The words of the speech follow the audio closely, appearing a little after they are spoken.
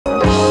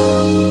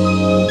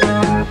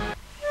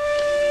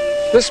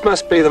This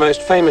must be the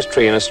most famous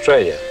tree in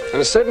Australia,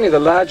 and is certainly the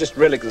largest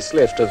relic that's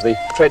left of the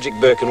tragic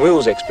Burke and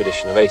Wills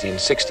expedition of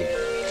 1860.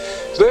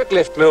 Burke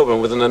left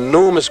Melbourne with an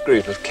enormous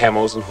group of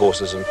camels and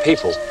horses and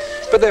people,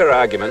 but there were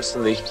arguments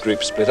and the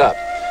group split up.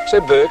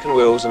 So Burke and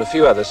Wills and a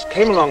few others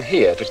came along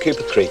here to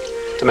Cooper Creek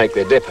to make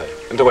their depot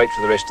and to wait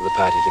for the rest of the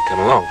party to come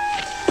along.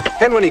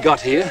 And when he got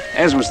here,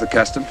 as was the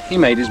custom, he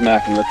made his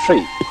mark in the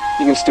tree.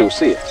 You can still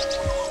see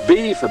it.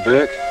 B for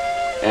Burke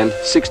and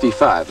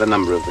 65, the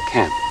number of the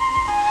camp.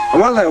 And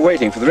while they were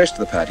waiting for the rest of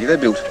the party, they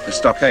built a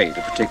stockade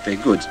to protect their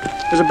goods.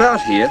 It was about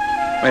here,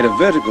 made of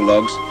vertical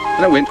logs,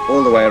 and it went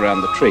all the way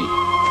around the tree.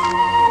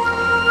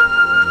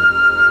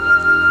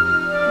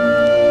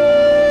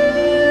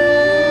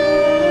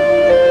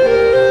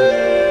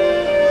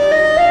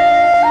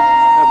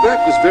 Now,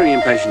 Burke was very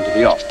impatient to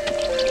be off,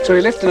 so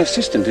he left an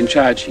assistant in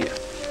charge here,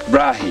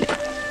 Brahe,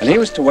 and he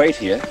was to wait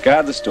here,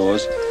 guard the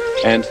stores,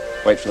 and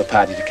wait for the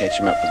party to catch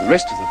him up with the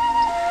rest of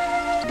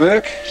them.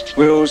 Burke,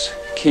 Wills,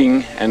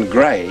 King and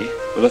Gray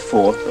were the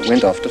four that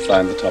went off to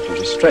find the top of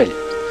Australia.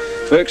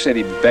 Burke said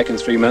he'd be back in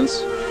 3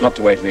 months, not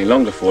to wait any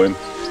longer for him,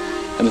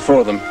 and the four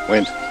of them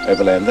went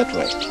overland that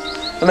way.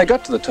 And they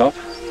got to the top,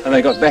 and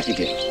they got back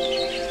again.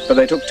 But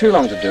they took too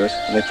long to do it,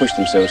 and they pushed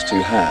themselves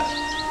too hard.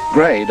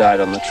 Gray died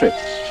on the trip,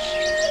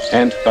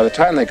 and by the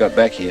time they got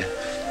back here,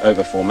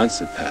 over 4 months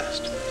had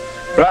passed.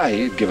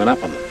 Brahe had given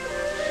up on them.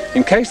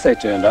 In case they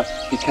turned up,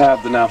 he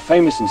carved the now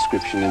famous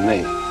inscription in there.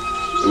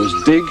 It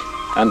was "Dig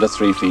under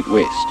 3 feet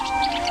west."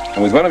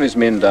 And with one of his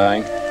men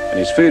dying and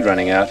his food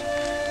running out,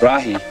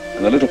 Brahe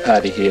and the little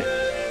party here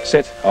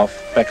set off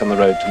back on the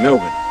road to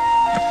Melbourne.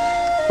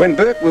 When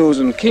Burke, Wills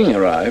and King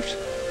arrived,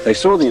 they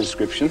saw the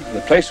inscription,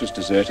 the place was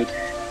deserted.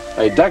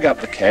 They dug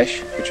up the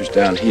cache, which was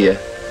down here,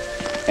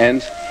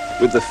 and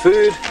with the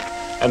food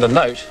and a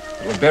note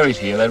that were buried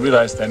here, they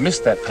realised they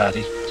missed that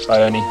party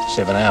by only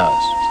 7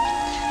 hours.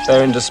 They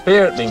were in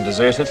despair at being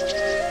deserted,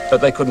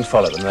 but they couldn't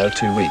follow them, they were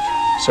too weak.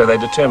 So they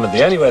determined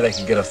the only way they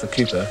could get off the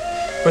Cooper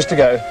was to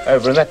go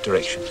over in that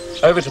direction,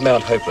 over to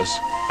Mount Hopeless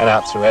and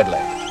out through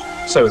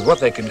Adelaide. So with what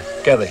they could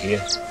gather here,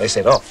 they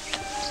set off.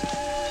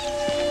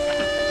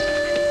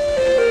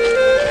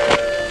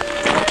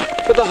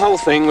 But the whole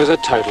thing was a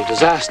total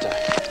disaster.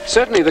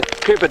 Certainly the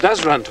Cooper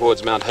does run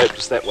towards Mount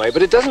Hopeless that way,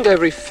 but it doesn't go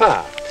very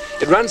far.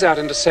 It runs out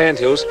into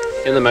sandhills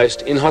in the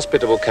most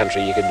inhospitable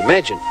country you could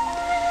imagine.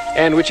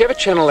 And whichever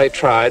channel they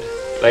tried,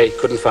 they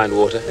couldn't find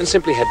water and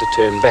simply had to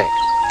turn back.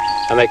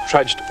 And they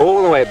trudged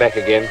all the way back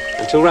again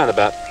until round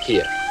about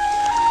here.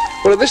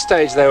 Well, at this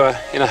stage they were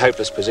in a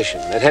hopeless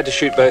position. They'd had to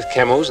shoot both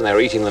camels and they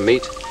were eating the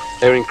meat.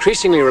 They were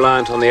increasingly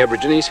reliant on the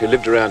Aborigines who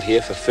lived around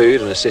here for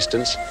food and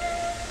assistance.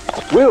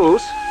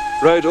 Wills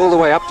rode all the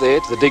way up there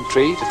to the dig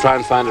tree to try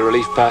and find a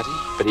relief party,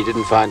 but he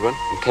didn't find one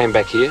and came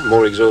back here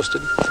more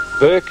exhausted.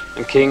 Burke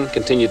and King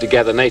continued to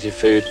gather native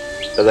food,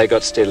 but they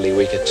got steadily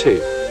weaker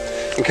too.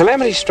 And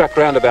calamity struck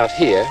round about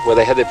here, where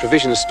they had their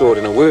provisions stored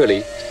in a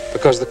whirley,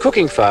 because the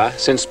cooking fire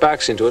sent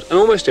sparks into it and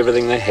almost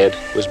everything they had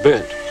was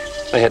burnt.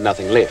 They had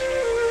nothing left.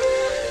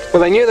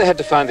 Well, they knew they had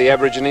to find the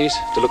Aborigines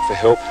to look for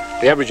help.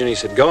 The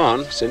Aborigines had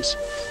gone since,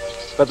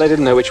 but they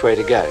didn't know which way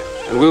to go,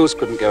 and Wills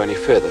couldn't go any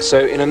further. So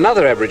in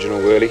another Aboriginal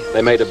whirley,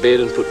 they made a bed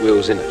and put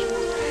Wills in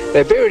it.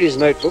 They buried his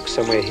notebook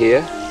somewhere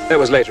here. That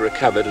was later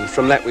recovered, and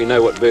from that we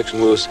know what Burke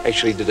and Wills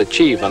actually did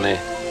achieve on their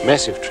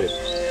massive trip.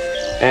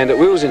 And at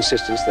Wills'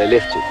 insistence, they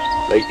left him.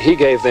 He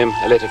gave them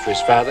a letter for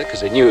his father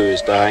because they knew he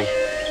was dying,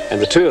 and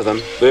the two of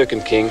them, Burke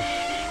and King,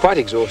 quite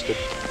exhausted,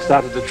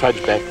 started to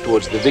trudge back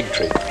towards the dig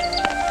tree.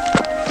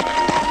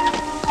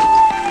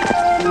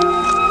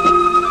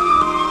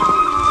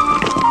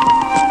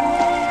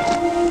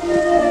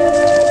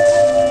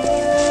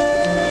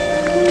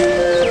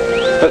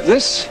 But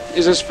this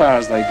is as far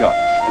as they got,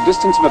 a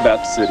distance of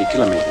about 30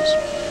 kilometres.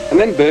 And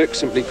then Burke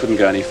simply couldn't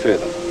go any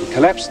further. He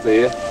collapsed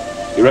there,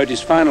 he wrote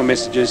his final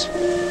messages,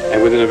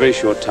 and within a very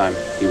short time,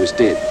 he was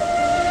dead.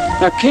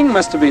 Now, King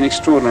must have been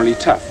extraordinarily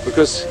tough,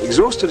 because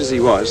exhausted as he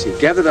was, he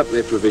gathered up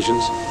their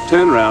provisions,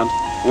 turned around,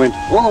 and went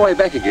all the way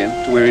back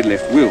again to where he'd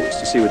left Wills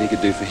to see what he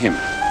could do for him.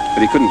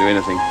 But he couldn't do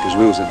anything, because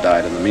Wills had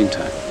died in the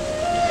meantime.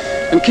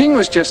 And King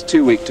was just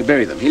too weak to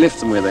bury them. He left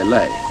them where they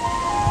lay.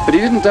 But he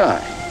didn't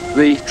die.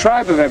 The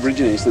tribe of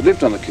Aborigines that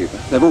lived on the Cooper,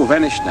 they've all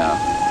vanished now,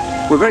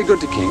 were very good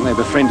to King. They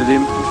befriended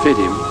him and fed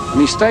him, and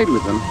he stayed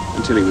with them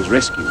until he was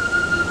rescued.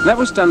 And that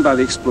was done by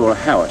the explorer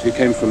Howard, who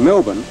came from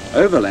Melbourne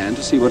overland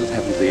to see what had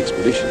happened to the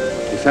expedition.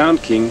 He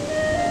found King,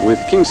 and with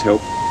King's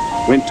help,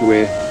 went to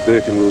where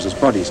Burke and Wills'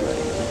 bodies lay.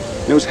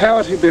 And it was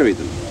Howard who buried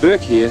them,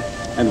 Burke here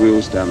and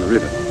Wills down the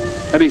river.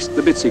 At least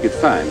the bits he could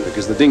find,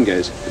 because the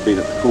dingoes had been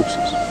at the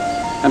corpses.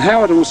 And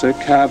Howard also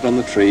carved on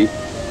the tree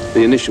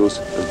the initials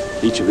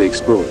of each of the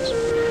explorers.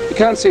 You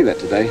can't see that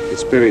today.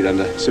 It's buried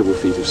under several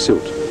feet of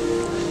silt.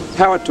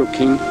 Howard took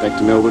King back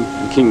to Melbourne,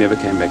 and King never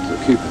came back to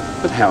the Cooper,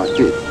 but Howard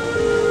did.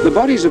 The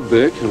bodies of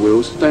Burke and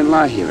Wills don't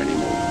lie here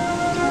anymore.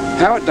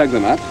 Howard dug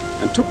them up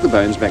and took the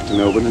bones back to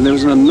Melbourne, and there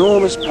was an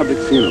enormous public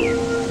funeral.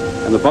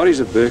 And the bodies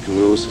of Burke and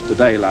Wills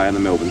today lie in the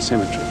Melbourne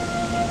cemetery.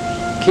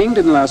 King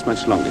didn't last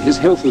much longer. His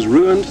health was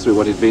ruined through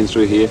what he'd been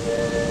through here,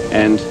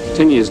 And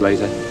 10 years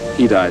later,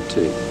 he died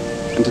too.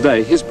 And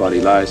today, his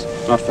body lies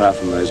not far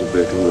from those of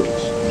Burke and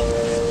Wills.